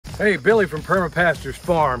Hey, Billy from Perma Pastures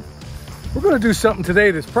Farm. We're going to do something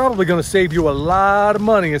today that's probably going to save you a lot of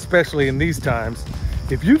money, especially in these times.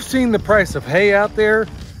 If you've seen the price of hay out there,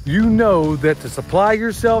 you know that to supply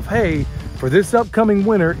yourself hay for this upcoming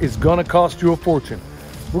winter is going to cost you a fortune.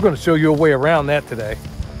 We're going to show you a way around that today.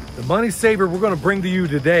 The money saver we're going to bring to you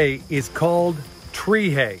today is called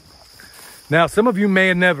tree hay. Now, some of you may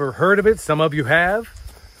have never heard of it. Some of you have.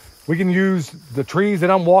 We can use the trees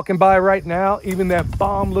that I'm walking by right now, even that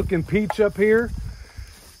bomb looking peach up here.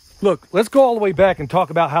 Look, let's go all the way back and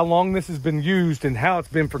talk about how long this has been used and how it's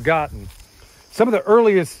been forgotten. Some of the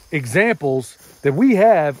earliest examples that we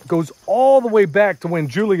have goes all the way back to when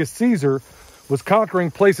Julius Caesar was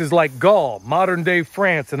conquering places like Gaul, modern day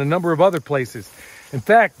France, and a number of other places. In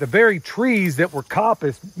fact, the very trees that were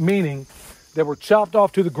coppiced, meaning that were chopped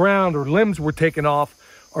off to the ground or limbs were taken off,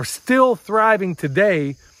 are still thriving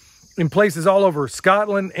today in places all over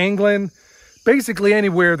Scotland, England, basically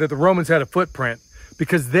anywhere that the Romans had a footprint,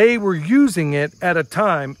 because they were using it at a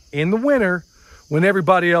time in the winter when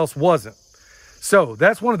everybody else wasn't. So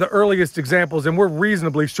that's one of the earliest examples, and we're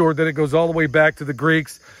reasonably sure that it goes all the way back to the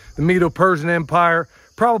Greeks, the Medo-Persian Empire,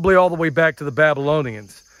 probably all the way back to the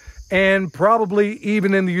Babylonians, and probably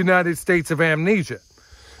even in the United States of amnesia.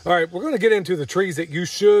 All right, we're going to get into the trees that you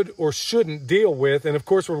should or shouldn't deal with, and of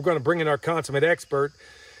course we're going to bring in our consummate expert.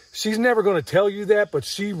 She's never going to tell you that, but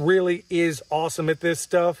she really is awesome at this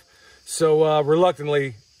stuff. So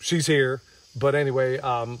reluctantly, she's here. But anyway,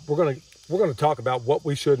 we're going to talk about what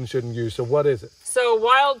we should and shouldn't use. So what is it? So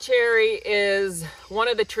wild cherry is one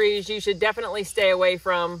of the trees you should definitely stay away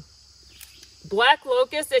from. Black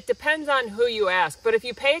locust, it depends on who you ask. But if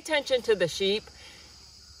you pay attention to the sheep,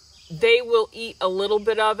 they will eat a little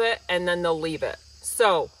bit of it and then they'll leave it.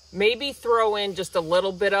 So maybe throw in just a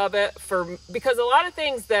little bit of it because a lot of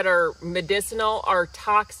things that are medicinal are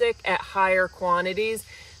toxic at higher quantities.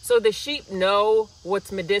 So the sheep know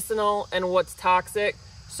what's medicinal and what's toxic.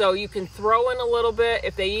 So you can throw in a little bit.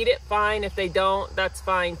 If they eat it, fine. If they don't, that's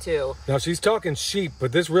fine too. Now she's talking sheep,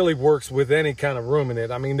 but this really works with any kind of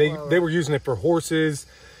ruminant. I mean, they were using it for horses.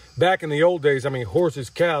 Back in the old days, I mean, horses,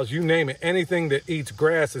 cows, you name it, anything that eats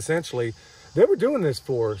grass, essentially, they were doing this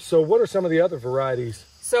for. So what are some of the other varieties?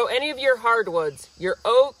 So any of your hardwoods, your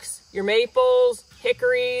oaks, your maples,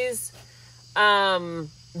 hickories,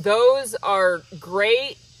 those are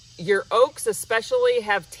great. Your oaks especially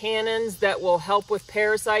have tannins that will help with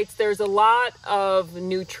parasites. There's a lot of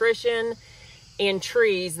nutrition in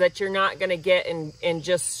trees that you're not going to get in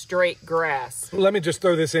just straight grass. Let me just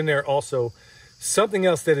throw this in there also. Something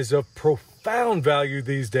else that is of profound value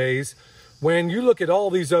these days, when you look at all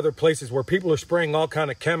these other places where people are spraying all kind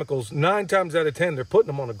of chemicals, 9 times out of 10, they're putting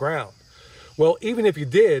them on the ground. Well, even if you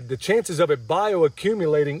did, the chances of it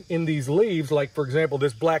bioaccumulating in these leaves, like for example,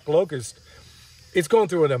 this black locust, it's going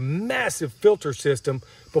through a massive filter system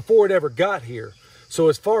before it ever got here. So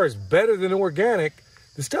as far as better than organic,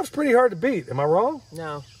 the stuff's pretty hard to beat. Am I wrong?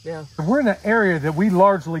 No, yeah. We're in an area that we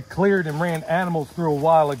largely cleared and ran animals through a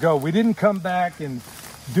while ago. We didn't come back and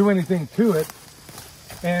do anything to it.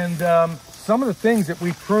 And some of the things that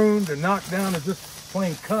we pruned and knocked down and just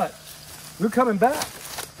plain cut, they're coming back.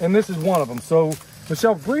 And this is one of them. So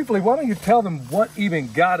Michelle, briefly, why don't you tell them what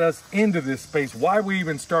even got us into this space, why we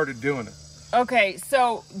even started doing it? Okay,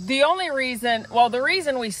 so the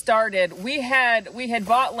reason we started, we had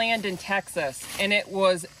bought land in Texas, and it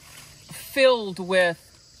was filled with,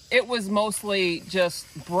 it was mostly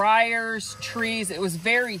just briars, trees. It was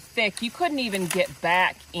very thick. You couldn't even get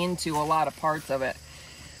back into a lot of parts of it.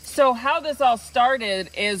 So how this all started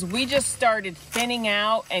is we just started thinning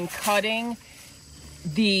out and cutting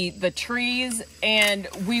the trees, and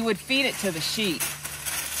we would feed it to the sheep.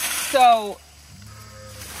 So,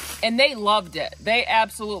 and they loved it. They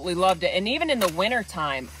absolutely loved it. And even in the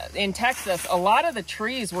wintertime in Texas, a lot of the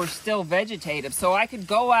trees were still vegetative. So I could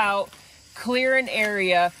go out, clear an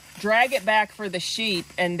area, drag it back for the sheep,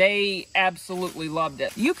 and they absolutely loved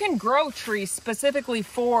it. You can grow trees specifically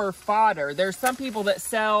for fodder. There's some people that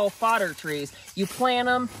sell fodder trees. You plant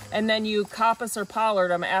them, and then you coppice or pollard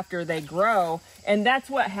them after they grow. And that's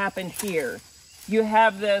what happened here. You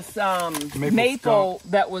have this maple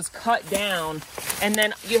that was cut down, and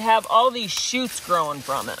then you have all these shoots growing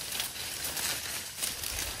from it.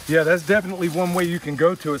 Yeah, that's definitely one way you can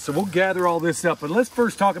go to it. So we'll gather all this up, but let's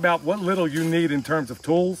first talk about what little you need in terms of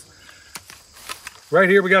tools. Right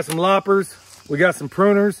here, we got some loppers, we got some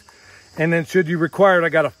pruners, and then should you require it, I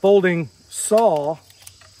got a folding saw.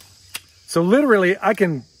 So literally, I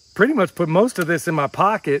can pretty much put most of this in my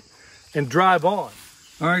pocket and drive on.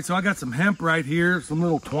 All right, so I got some hemp right here, some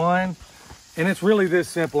little twine, and it's really this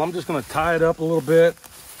simple. I'm just gonna tie it up a little bit,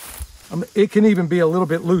 It can even be a little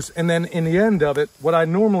bit loose. And then in the end of it, what I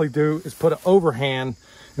normally do is put an overhand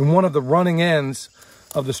in one of the running ends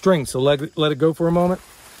of the string. So let it go for a moment.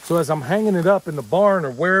 So as I'm hanging it up in the barn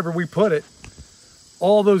or wherever we put it,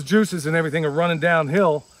 all those juices and everything are running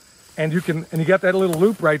downhill. And you got that little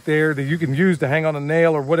loop right there that you can use to hang on a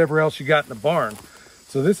nail or whatever else you got in the barn.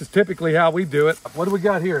 So this is typically how we do it. What do we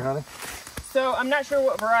got here, honey? So I'm not sure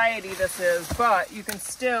what variety this is, but you can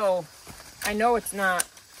still, I know it's not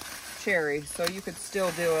cherry, so you could still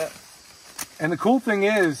do it. And the cool thing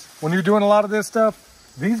is, when you're doing a lot of this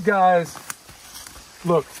stuff, these guys,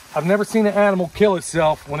 look, I've never seen an animal kill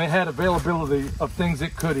itself when it had availability of things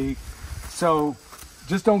it could eat. So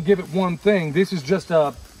just don't give it one thing. This is just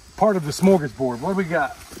a part of the smorgasbord. What do we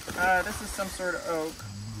got? This is some sort of oak.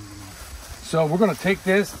 So we're gonna take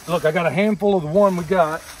this. Look, I got a handful of the one we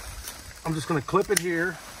got. I'm just gonna clip it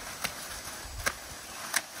here.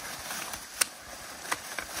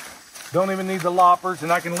 Don't even need the loppers,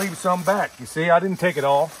 and I can leave some back. You see, I didn't take it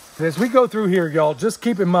all. As we go through here, y'all, just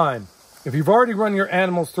keep in mind, if you've already run your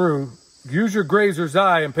animals through, use your grazer's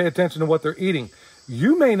eye and pay attention to what they're eating.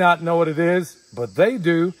 You may not know what it is, but they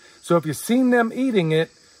do. So if you've seen them eating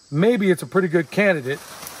it, maybe it's a pretty good candidate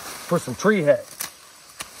for some tree hay.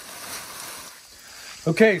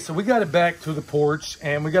 Okay, so we got it back to the porch,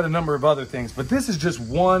 and we got a number of other things, but this is just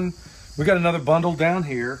one. We got another bundle down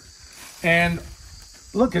here, and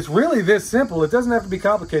look, it's really this simple. It doesn't have to be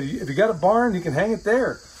complicated. If you got a barn, you can hang it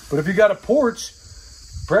there. But if you got a porch,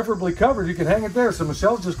 preferably covered, you can hang it there. So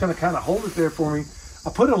Michelle's just gonna kind of hold it there for me. I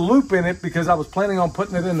put a loop in it because I was planning on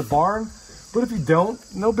putting it in the barn. But if you don't,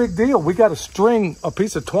 no big deal. We got a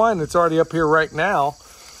piece of twine that's already up here right now.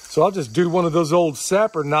 So I'll just do one of those old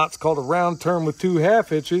sapper knots called a round turn with 2 half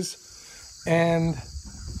hitches. And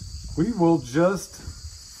we will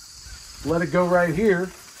just let it go right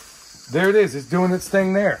here. There it is, it's doing its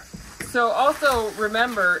thing there. So also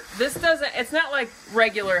remember, it's not like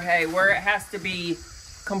regular hay where it has to be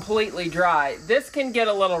completely dry. This can get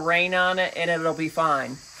a little rain on it and it'll be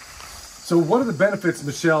fine. So what are the benefits,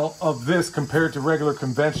 Michelle, of this compared to regular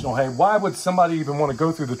conventional hay? Why would somebody even want to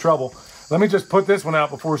go through the trouble? Let me just put this one out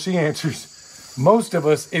before she answers. Most of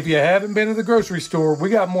us, if you haven't been to the grocery store, we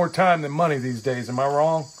got more time than money these days. Am I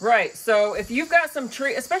wrong? Right. So if you've got some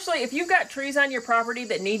tree, especially if you've got trees on your property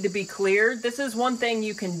that need to be cleared, this is one thing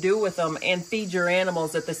you can do with them and feed your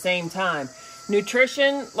animals at the same time.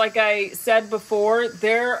 Nutrition, like I said before,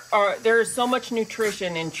 there is so much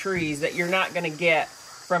nutrition in trees that you're not going to get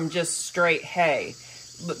from just straight hay.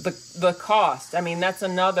 The cost, I mean, that's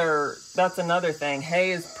another thing.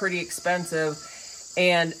 Hay is pretty expensive,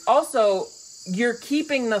 and also you're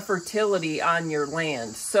keeping the fertility on your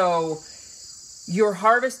land. So you're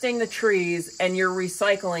harvesting the trees and you're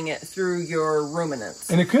recycling it through your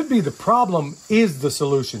ruminants. And it could be the problem is the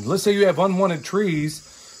solution. Let's say you have unwanted trees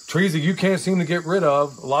that you can't seem to get rid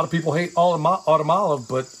of. A lot of people hate autumn olive,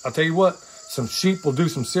 but I'll tell you what, some sheep will do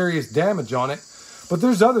some serious damage on it. But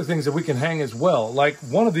there's other things that we can hang as well. Like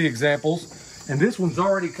one of the examples, and this one's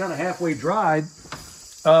already kind of halfway dried.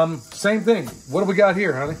 Same thing. What do we got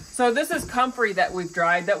here, honey? So this is comfrey that we've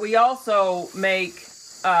dried that we also make,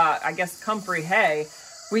 I guess, comfrey hay.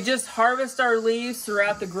 We just harvest our leaves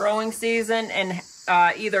throughout the growing season and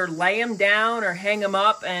either lay them down or hang them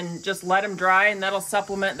up and just let them dry, and that'll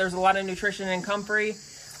supplement. There's a lot of nutrition in comfrey,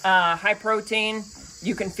 high protein.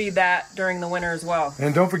 You can feed that during the winter as well.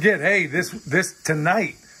 And don't forget, hey, this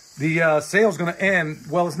tonight, the sale's going to end.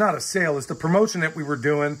 Well, it's not a sale. It's the promotion that we were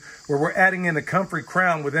doing where we're adding in the comfrey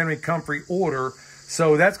crown with any comfrey order.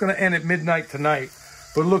 So that's going to end at midnight tonight.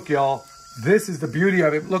 But look, y'all, this is the beauty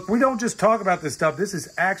of it. Look, we don't just talk about this stuff. This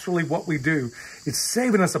is actually what we do. It's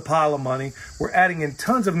saving us a pile of money. We're adding in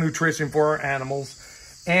tons of nutrition for our animals.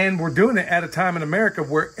 And we're doing it at a time in America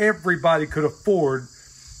where everybody could afford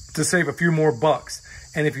to save a few more bucks.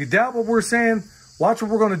 And if you doubt what we're saying, watch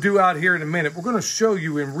what we're going to do out here in a minute. We're going to show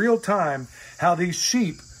you in real time how these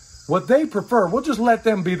sheep, what they prefer. We'll just let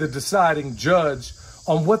them be the deciding judge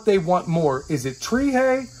on what they want more. Is it tree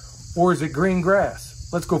hay or is it green grass?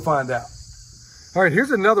 Let's go find out. All right,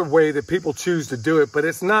 here's another way that people choose to do it, but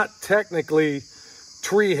it's not technically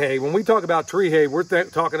tree hay. When we talk about tree hay, we're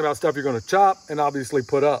talking about stuff you're going to chop and obviously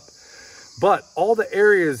put up. But all the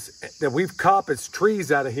areas that we've coppiced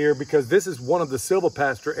trees out of here, because this is one of the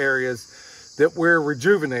silvopasture areas that we're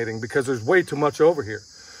rejuvenating because there's way too much over here.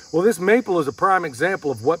 Well, this maple is a prime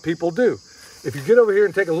example of what people do. If you get over here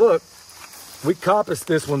and take a look, we coppiced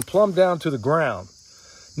this one plumb down to the ground.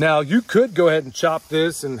 Now, you could go ahead and chop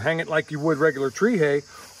this and hang it like you would regular tree hay,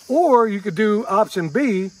 or you could do option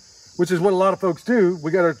B, which is what a lot of folks do.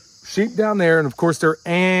 We got our sheep down there, and of course, they're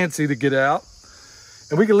antsy to get out.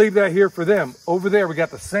 And we can leave that here for them. Over there, we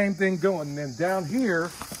got the same thing going. And then down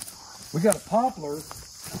here, we got a poplar.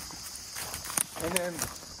 And then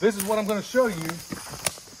this is what I'm gonna show you.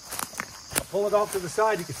 I'll pull it off to the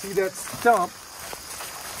side. You can see that stump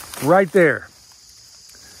right there.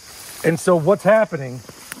 And so what's happening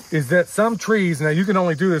is that some trees, now you can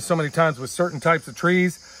only do this so many times with certain types of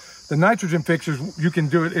trees. The nitrogen fixtures, you can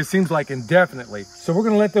do it, it seems like indefinitely. So we're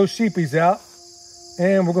gonna let those sheepies out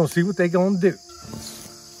and we're gonna see what they're gonna do.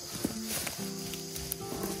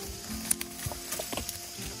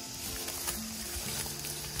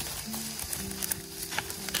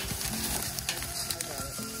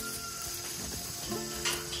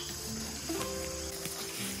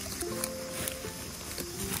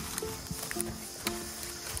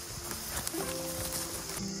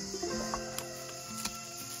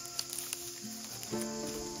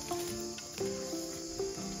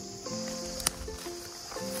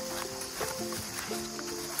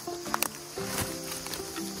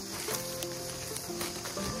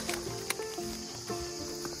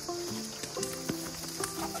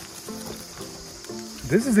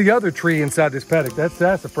 This is the other tree inside this paddock. That's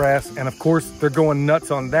sassafras, and of course they're going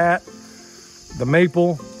nuts on that. The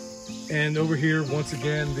maple, and over here once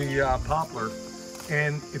again the poplar.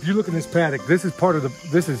 And if you look in this paddock, this is part of the.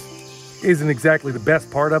 Isn't exactly the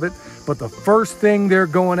best part of it, but the first thing they're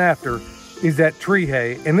going after is that tree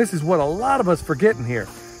hay, and this is what a lot of us forget in here.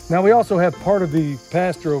 Now we also have part of the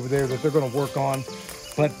pasture over there that they're going to work on,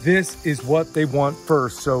 but this is what they want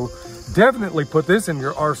first. So definitely put this in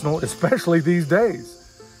your arsenal, especially these days.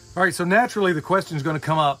 All right, so naturally the question is going to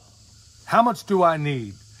come up, how much do I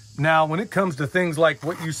need? Now, when it comes to things like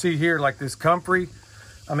what you see here, like this comfrey,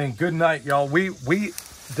 I mean, good night, y'all. We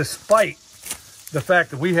despite the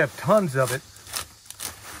fact that we have tons of it,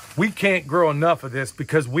 we can't grow enough of this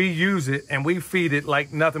because we use it and we feed it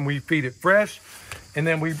like nothing. We feed it fresh, and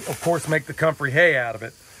then we, of course, make the comfrey hay out of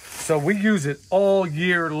it. So we use it all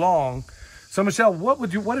year long. So, Michelle,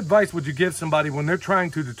 what advice would you give somebody when they're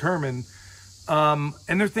trying to determine and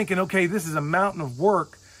they're thinking, okay, this is a mountain of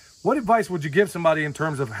work. What advice would you give somebody in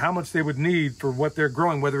terms of how much they would need for what they're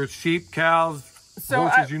growing, whether it's sheep, cows,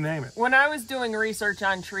 horses, you name it? When I was doing research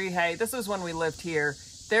on tree hay, this was when we lived here,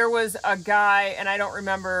 there was a guy, and I don't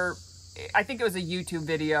remember, I think it was a YouTube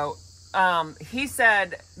video. He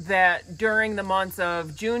said that during the months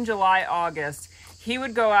of June, July, August, he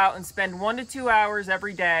would go out and spend 1 to 2 hours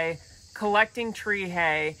every day collecting tree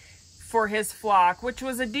hay for his flock, which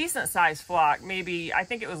was a decent sized flock, maybe, I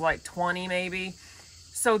think it was like 20 maybe.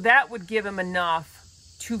 So that would give him enough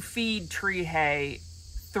to feed tree hay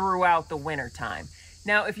throughout the winter time.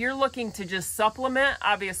 Now, if you're looking to just supplement,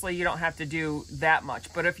 obviously you don't have to do that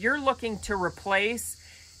much. But if you're looking to replace,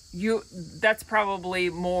 that's probably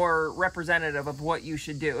more representative of what you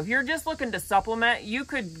should do. If you're just looking to supplement, you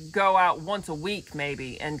could go out once a week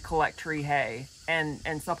maybe and collect tree hay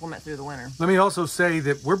and supplement through the winter. Let me also say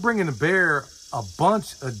that we're bringing to bear a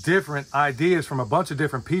bunch of different ideas from a bunch of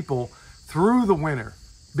different people through the winter.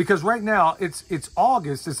 Because right now it's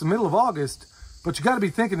August, it's the middle of August, but you got to be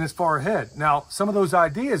thinking this far ahead. Now, some of those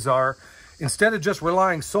ideas are, instead of just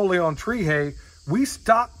relying solely on tree hay, we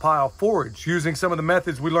stockpile forage using some of the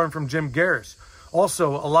methods we learned from Jim Garris.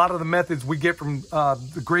 Also, a lot of the methods we get from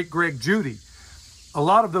the great Greg Judy. A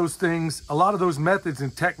lot of those things, a lot of those methods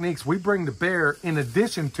and techniques we bring to bear in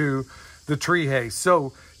addition to the tree hay.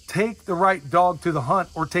 So take the right dog to the hunt,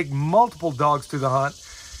 or take multiple dogs to the hunt,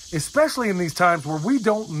 especially in these times where we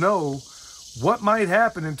don't know what might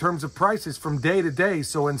happen in terms of prices from day to day.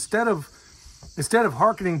 So instead of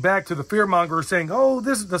hearkening back to the fearmonger saying, oh,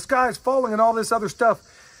 the sky's falling and all this other stuff,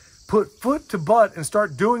 put foot to butt and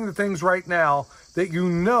start doing the things right now that you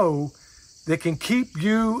know that can keep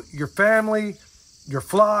you, your family, your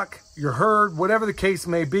flock, your herd, whatever the case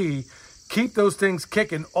may be, keep those things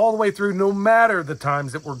kicking all the way through, no matter the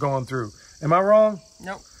times that we're going through. Am I wrong?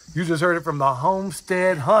 Nope. You just heard it from the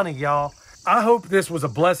Homestead Honey, y'all. I hope this was a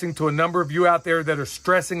blessing to a number of you out there that are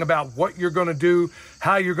stressing about what you're going to do,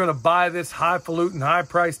 how you're going to buy this highfalutin,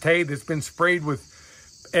 high-priced hay that's been sprayed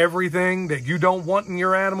with everything that you don't want in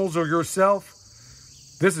your animals or yourself.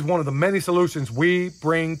 This is one of the many solutions we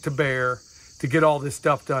bring to bear to get all this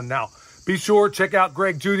stuff done. Now, be sure, check out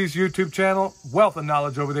Greg Judy's YouTube channel, wealth of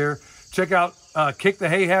knowledge over there. Check out Kick the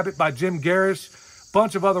Hay Habit by Jim Garris.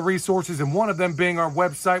 Bunch of other resources, and one of them being our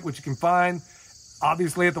website, which you can find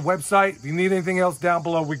obviously at the website. If you need anything else down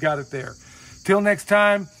below, we got it there. Till next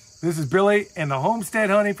time, this is Billy and the Homestead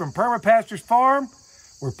Honey from Perma Pastures Farm,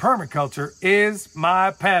 where permaculture is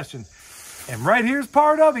my passion. And right here's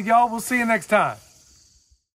part of it, y'all. We'll see you next time.